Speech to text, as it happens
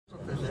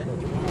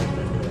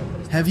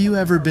Have you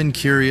ever been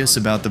curious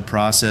about the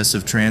process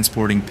of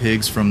transporting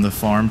pigs from the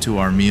farm to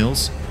our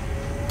meals?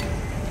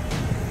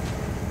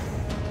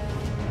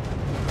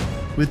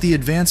 With the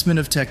advancement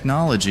of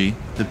technology,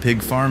 the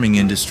pig farming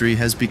industry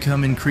has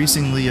become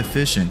increasingly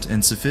efficient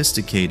and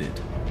sophisticated.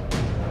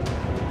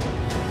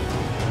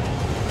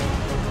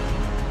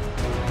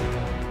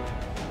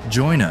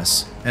 Join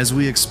us as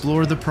we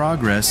explore the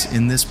progress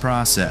in this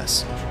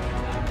process.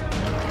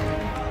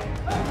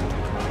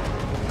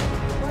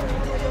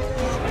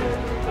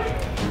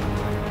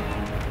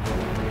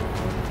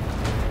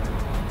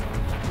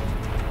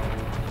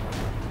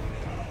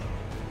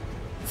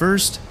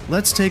 First,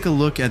 let's take a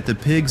look at the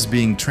pigs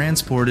being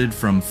transported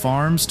from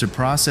farms to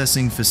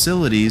processing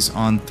facilities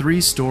on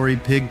 3-story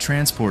pig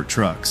transport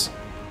trucks.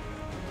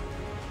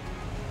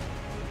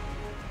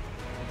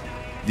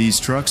 These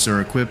trucks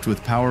are equipped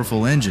with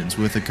powerful engines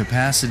with a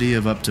capacity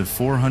of up to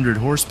 400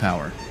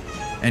 horsepower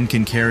and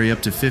can carry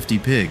up to 50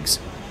 pigs,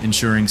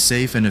 ensuring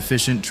safe and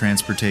efficient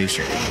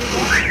transportation.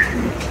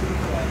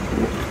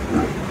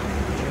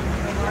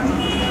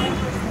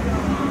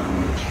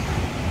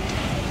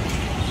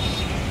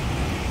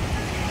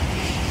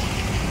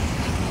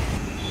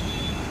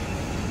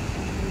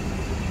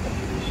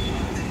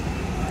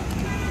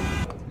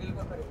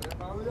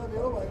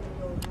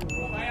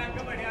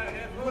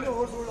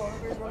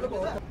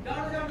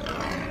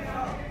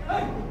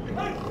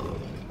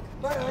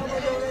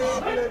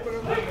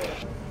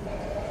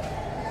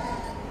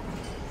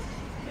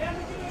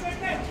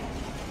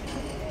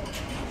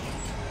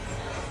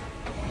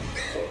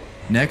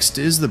 Next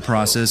is the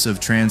process of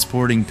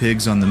transporting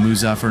pigs on the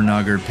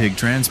Muzaffarnagar pig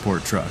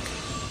transport truck.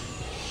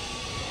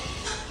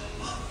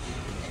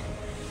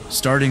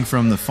 Starting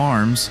from the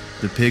farms,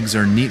 the pigs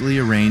are neatly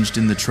arranged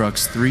in the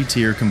truck's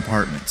 3-tier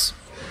compartments.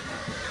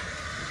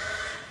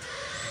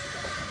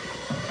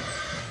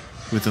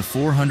 With a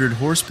 400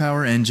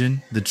 horsepower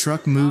engine, the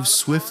truck moves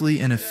swiftly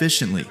and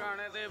efficiently,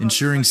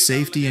 ensuring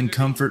safety and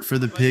comfort for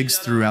the pigs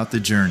throughout the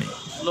journey.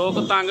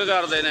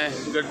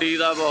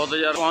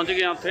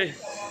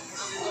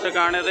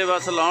 ਟਿਕਾਣੇ ਤੇ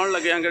ਬਸ ਲਾਉਣ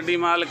ਲੱਗਿਆ ਗੱਡੀ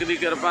ਮਾਲਕ ਦੀ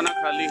ਕਿਰਪਾ ਨਾਲ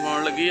ਖਾਲੀ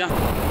ਹੋਣ ਲੱਗੀ ਆ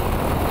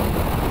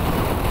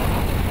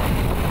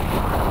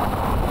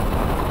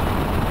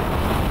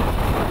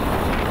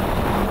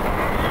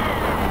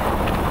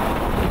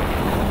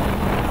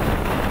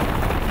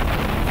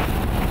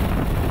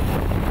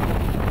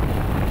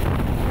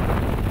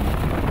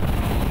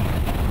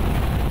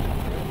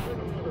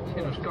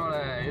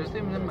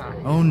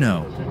Oh no.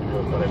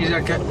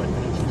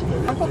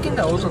 Un pochino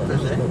da uso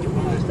cos'è?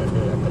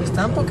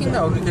 Sta un pochino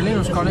da perché lei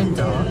non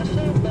scolenta.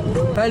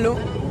 Bello.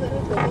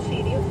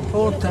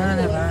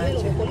 Puttana vai.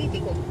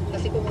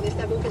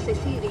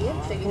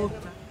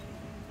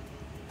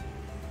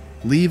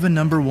 Leave a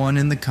number 1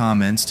 in the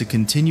comments to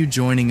continue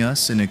joining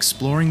us in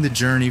exploring the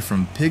journey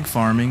from pig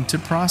farming to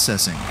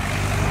processing.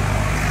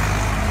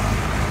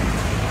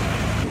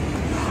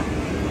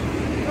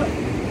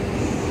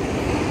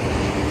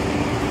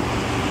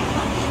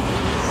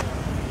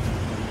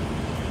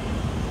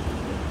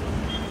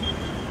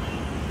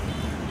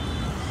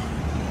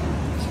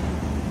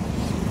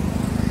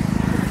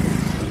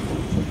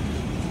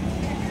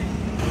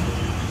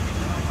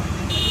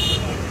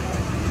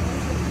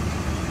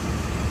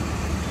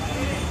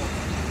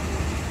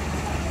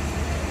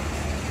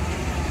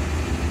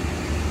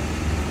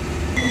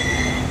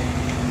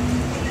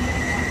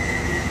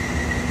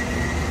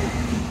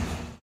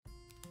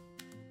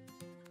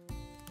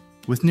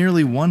 With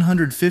nearly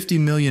 150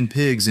 million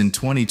pigs in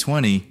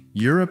 2020,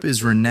 Europe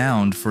is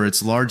renowned for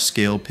its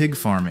large-scale pig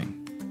farming.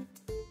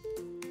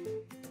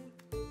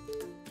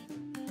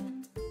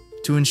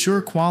 To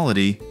ensure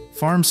quality,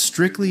 farms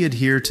strictly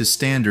adhere to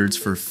standards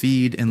for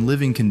feed and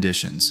living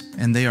conditions,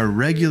 and they are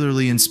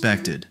regularly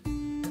inspected.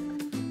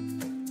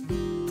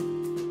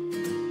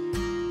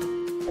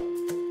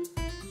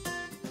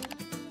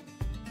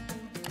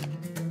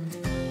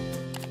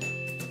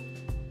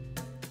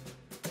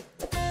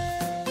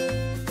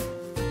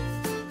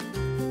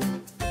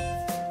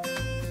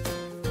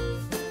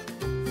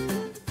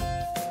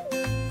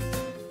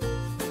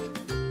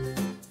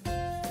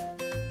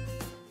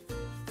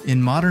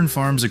 In modern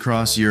farms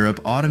across Europe,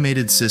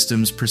 automated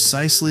systems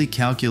precisely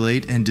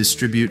calculate and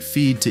distribute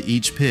feed to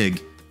each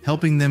pig,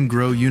 helping them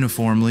grow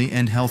uniformly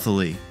and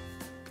healthily.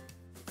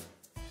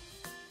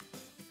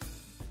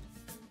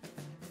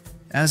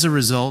 As a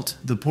result,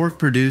 the pork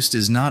produced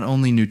is not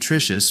only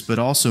nutritious but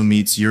also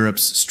meets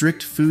Europe's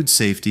strict food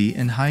safety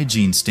and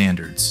hygiene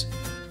standards.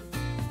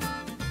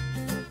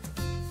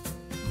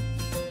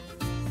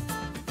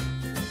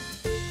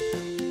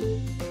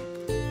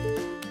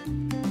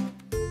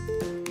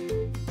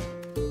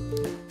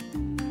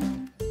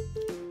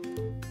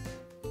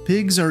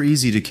 Pigs are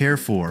easy to care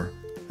for,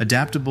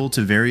 adaptable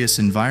to various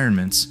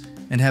environments,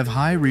 and have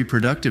high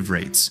reproductive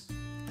rates.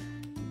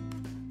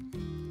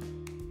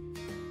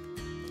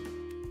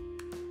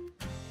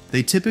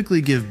 They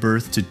typically give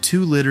birth to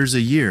 2 litters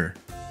a year,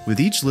 with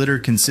each litter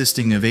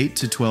consisting of 8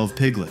 to 12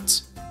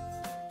 piglets.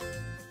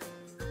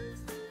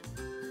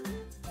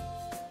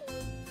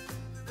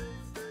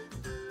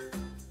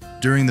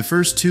 During the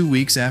first 2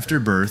 weeks after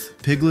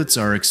birth, piglets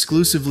are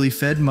exclusively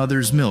fed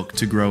mother's milk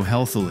to grow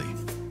healthily.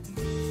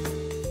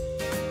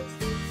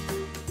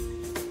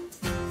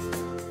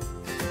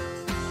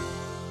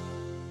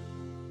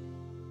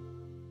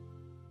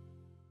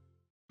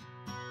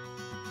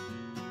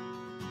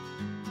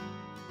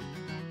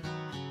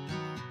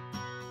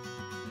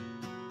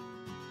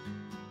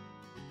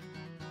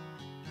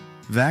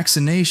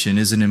 Vaccination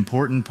is an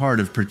important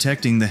part of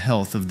protecting the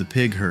health of the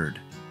pig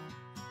herd.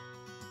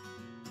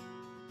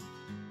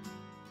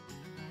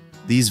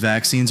 These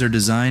vaccines are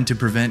designed to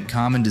prevent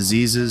common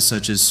diseases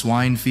such as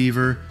swine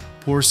fever,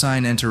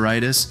 porcine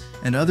enteritis,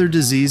 and other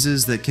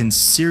diseases that can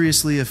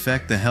seriously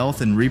affect the health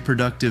and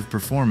reproductive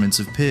performance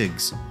of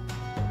pigs.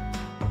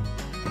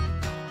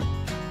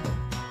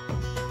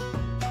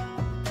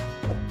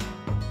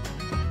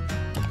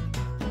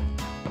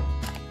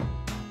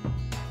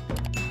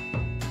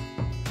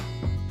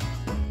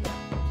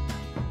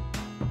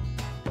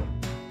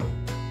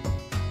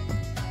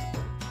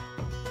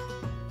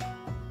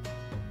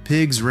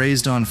 Pigs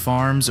raised on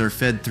farms are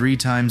fed 3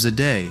 times a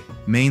day,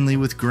 mainly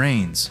with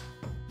grains.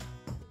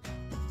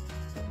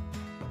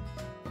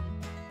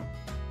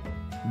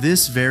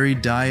 This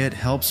varied diet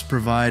helps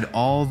provide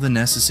all the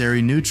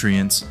necessary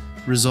nutrients,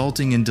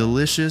 resulting in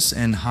delicious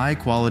and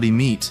high-quality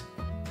meat.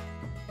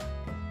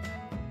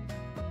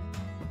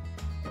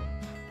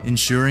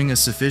 Ensuring a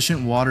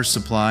sufficient water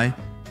supply,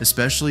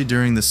 especially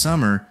during the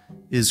summer,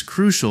 is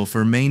crucial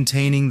for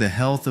maintaining the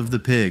health of the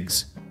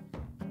pigs.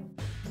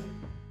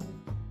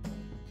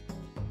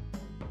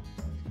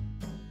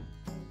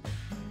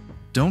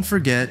 Don't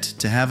forget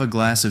to have a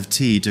glass of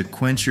tea to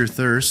quench your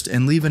thirst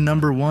and leave a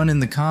number 1 in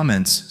the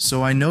comments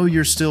so I know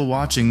you're still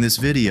watching this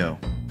video.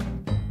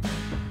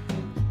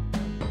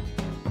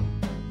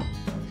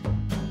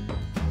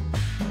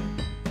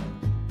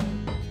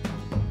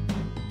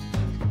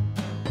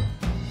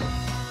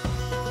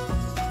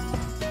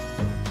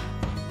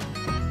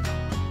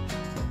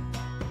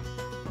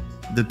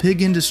 The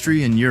pig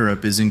industry in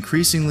Europe is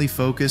increasingly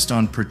focused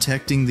on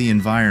protecting the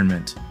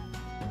environment.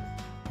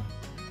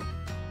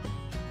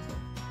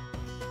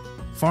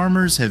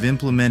 Farmers have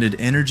implemented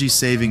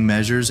energy-saving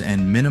measures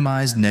and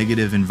minimized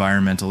negative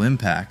environmental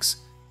impacts.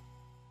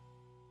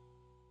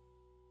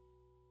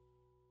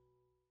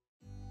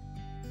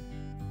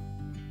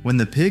 When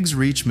the pigs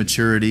reach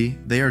maturity,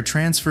 they are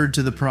transferred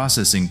to the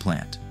processing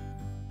plant.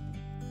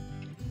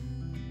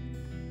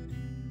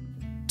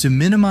 To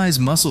minimize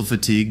muscle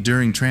fatigue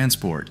during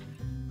transport,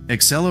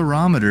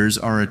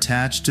 accelerometers are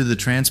attached to the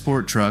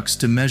transport trucks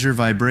to measure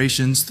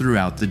vibrations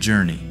throughout the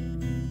journey.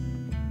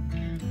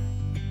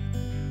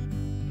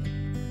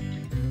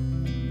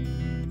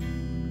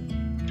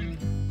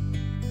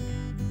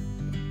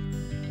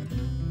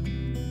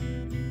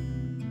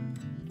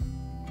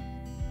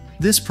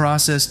 This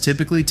process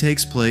typically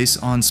takes place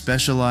on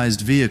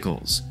specialized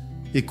vehicles,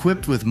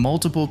 equipped with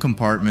multiple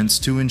compartments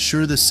to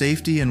ensure the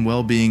safety and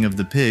well-being of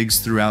the pigs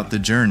throughout the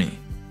journey.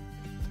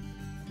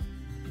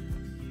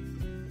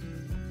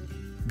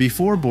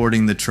 Before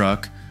boarding the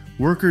truck,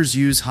 workers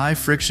use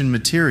high-friction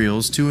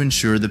materials to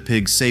ensure the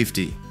pig's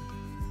safety,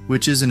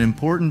 which is an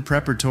important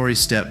preparatory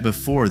step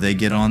before they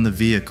get on the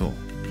vehicle.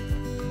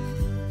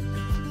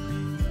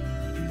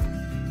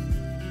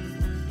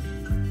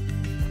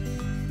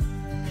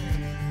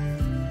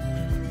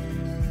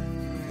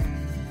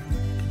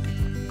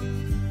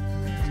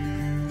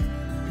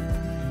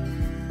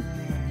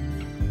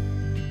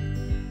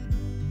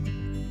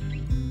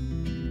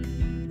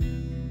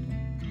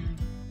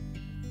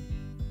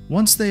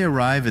 Once they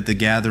arrive at the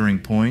gathering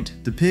point,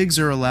 the pigs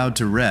are allowed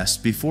to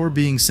rest before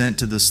being sent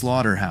to the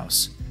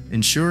slaughterhouse,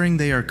 ensuring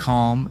they are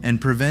calm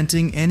and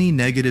preventing any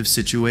negative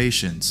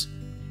situations.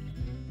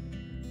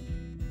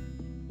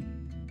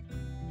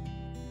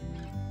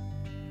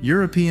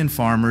 European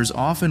farmers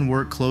often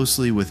work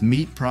closely with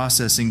meat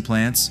processing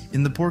plants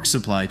in the pork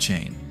supply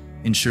chain,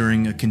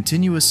 ensuring a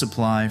continuous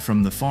supply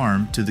from the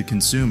farm to the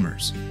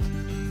consumers.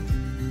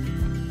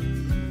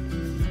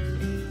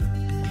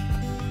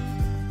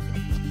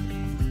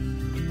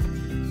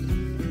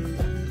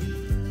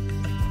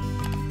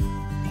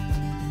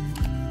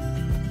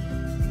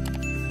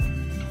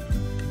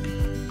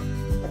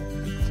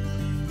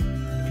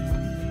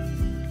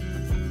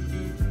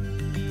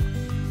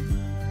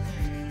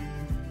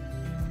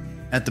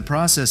 At the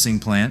processing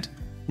plant,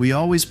 we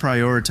always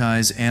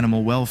prioritize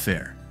animal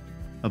welfare,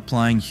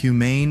 applying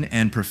humane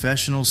and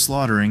professional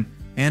slaughtering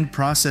and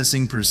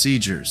processing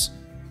procedures.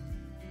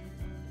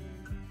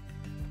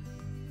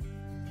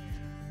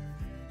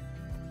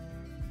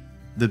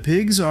 The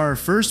pigs are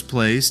first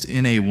placed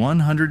in a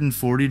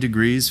 140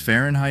 degrees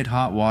Fahrenheit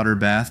hot water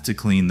bath to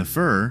clean the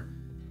fur,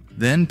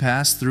 then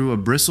pass through a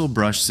bristle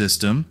brush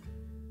system,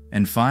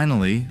 and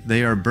finally,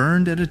 they are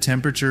burned at a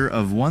temperature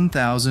of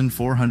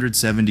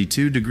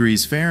 1,472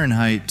 degrees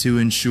Fahrenheit to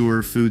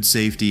ensure food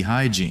safety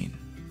hygiene.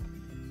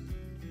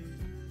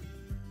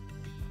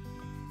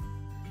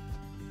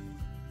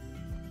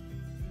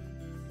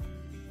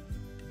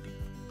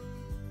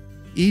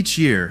 Each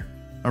year,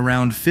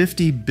 around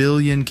 50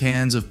 billion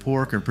cans of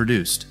pork are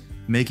produced,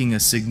 making a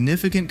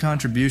significant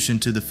contribution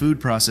to the food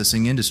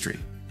processing industry.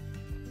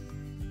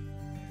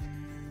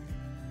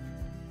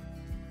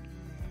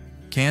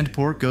 Canned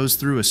pork goes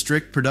through a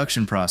strict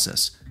production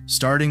process,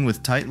 starting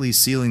with tightly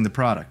sealing the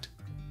product.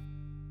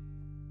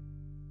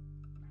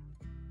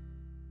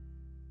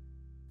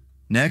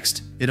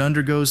 Next, it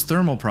undergoes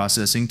thermal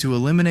processing to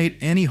eliminate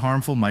any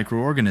harmful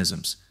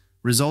microorganisms,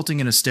 resulting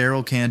in a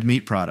sterile canned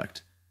meat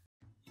product.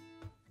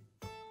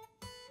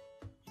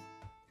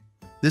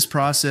 This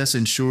process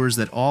ensures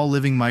that all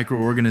living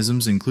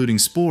microorganisms, including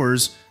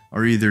spores,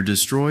 are either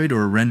destroyed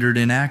or rendered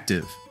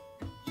inactive.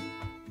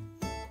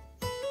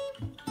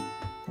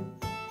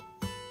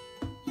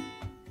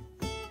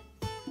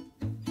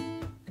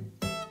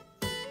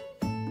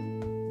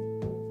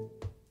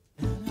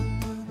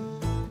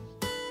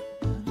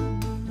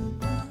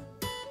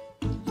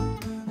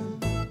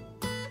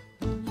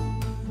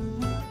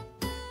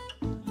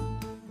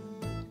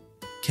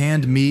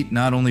 Canned meat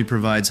not only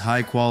provides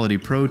high-quality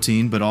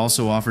protein, but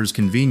also offers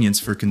convenience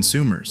for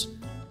consumers.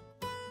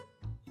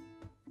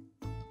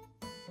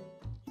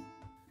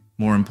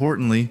 More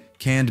importantly,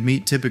 canned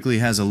meat typically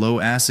has a low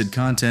acid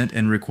content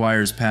and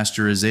requires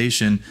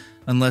pasteurization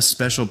unless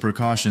special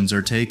precautions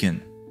are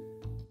taken.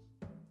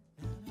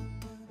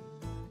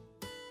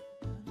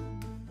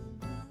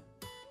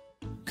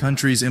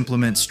 Countries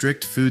implement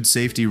strict food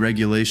safety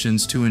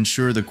regulations to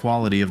ensure the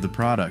quality of the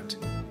product.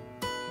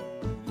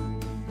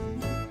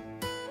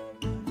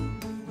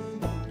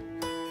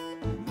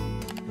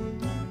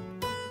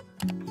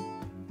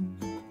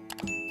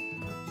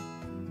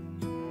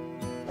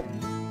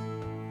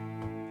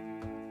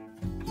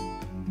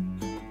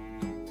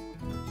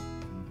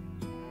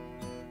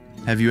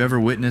 Have you ever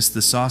witnessed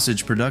the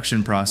sausage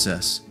production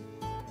process?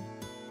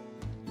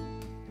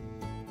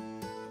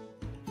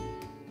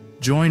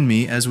 Join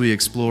me as we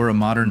explore a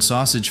modern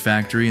sausage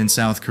factory in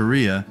South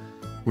Korea,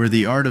 where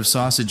the art of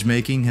sausage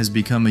making has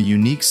become a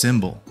unique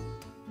symbol.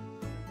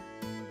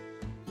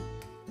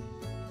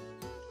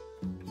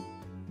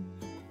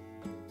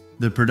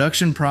 The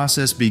production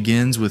process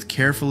begins with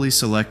carefully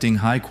selecting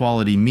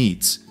high-quality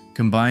meats,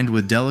 combined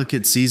with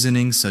delicate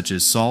seasonings such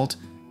as salt,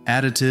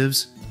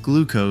 additives,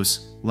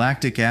 glucose,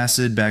 lactic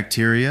acid,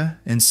 bacteria,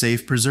 and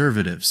safe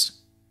preservatives.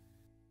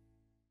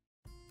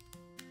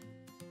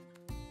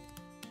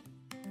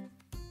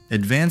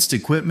 Advanced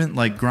equipment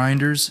like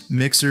grinders,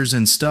 mixers,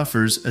 and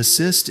stuffers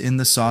assist in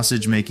the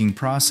sausage making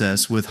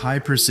process with high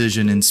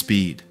precision and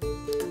speed.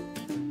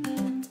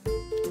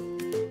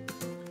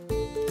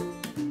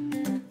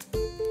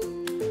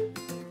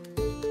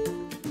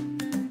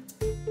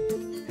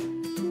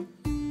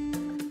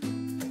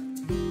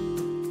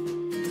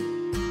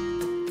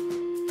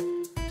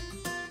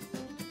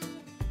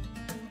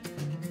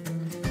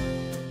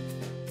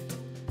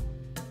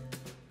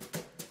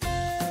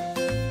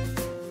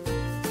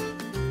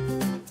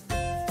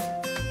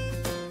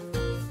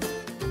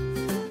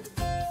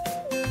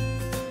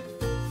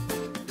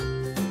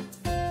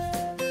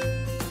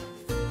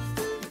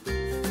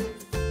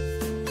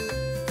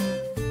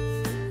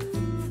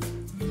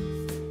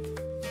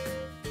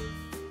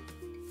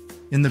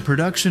 In the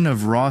production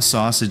of raw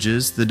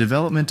sausages, the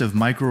development of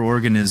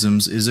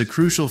microorganisms is a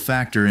crucial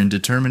factor in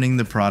determining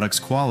the product's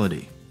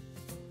quality.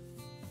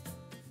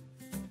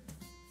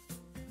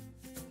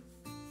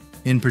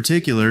 In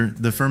particular,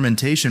 the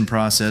fermentation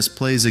process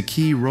plays a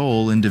key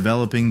role in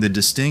developing the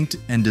distinct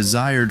and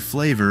desired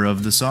flavor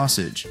of the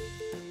sausage.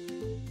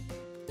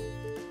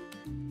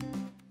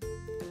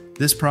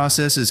 This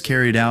process is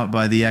carried out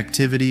by the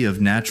activity of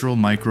natural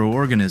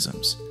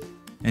microorganisms.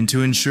 And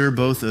to ensure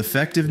both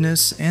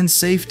effectiveness and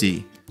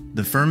safety,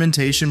 the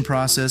fermentation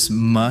process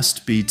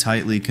must be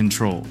tightly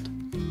controlled.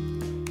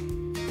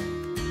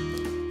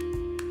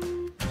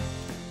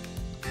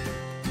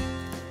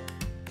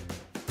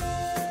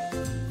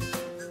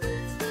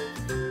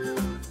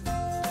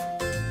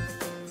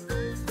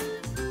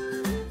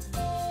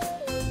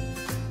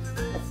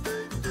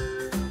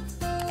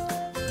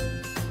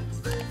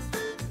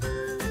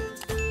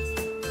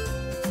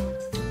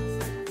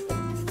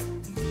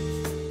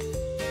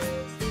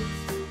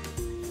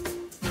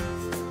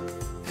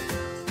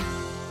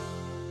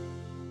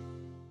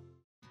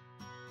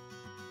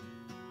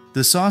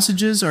 The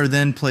sausages are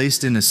then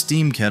placed in a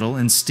steam kettle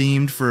and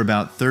steamed for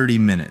about 30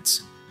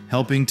 minutes,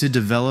 helping to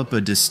develop a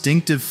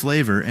distinctive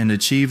flavor and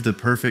achieve the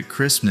perfect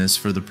crispness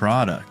for the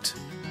product.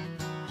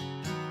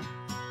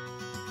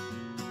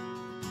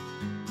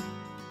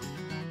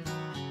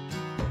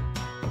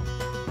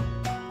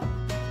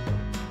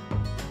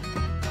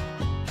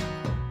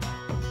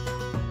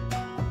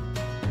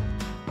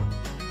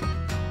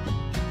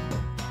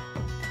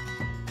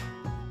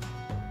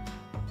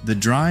 The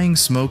drying,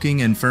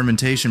 smoking, and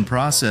fermentation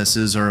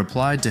processes are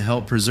applied to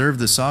help preserve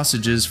the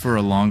sausages for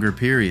a longer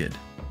period.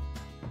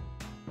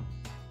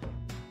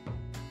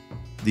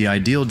 The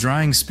ideal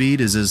drying speed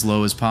is as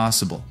low as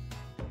possible.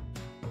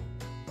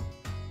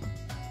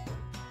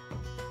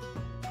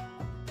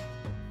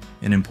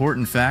 An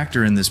important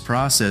factor in this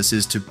process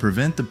is to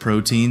prevent the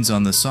proteins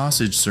on the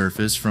sausage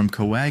surface from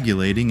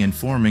coagulating and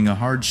forming a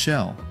hard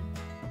shell.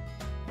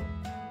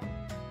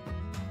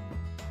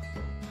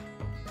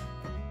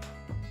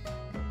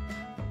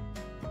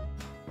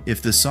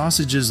 If the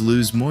sausages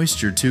lose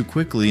moisture too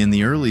quickly in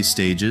the early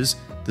stages,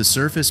 the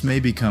surface may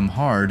become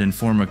hard and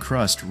form a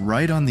crust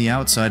right on the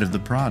outside of the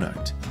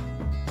product.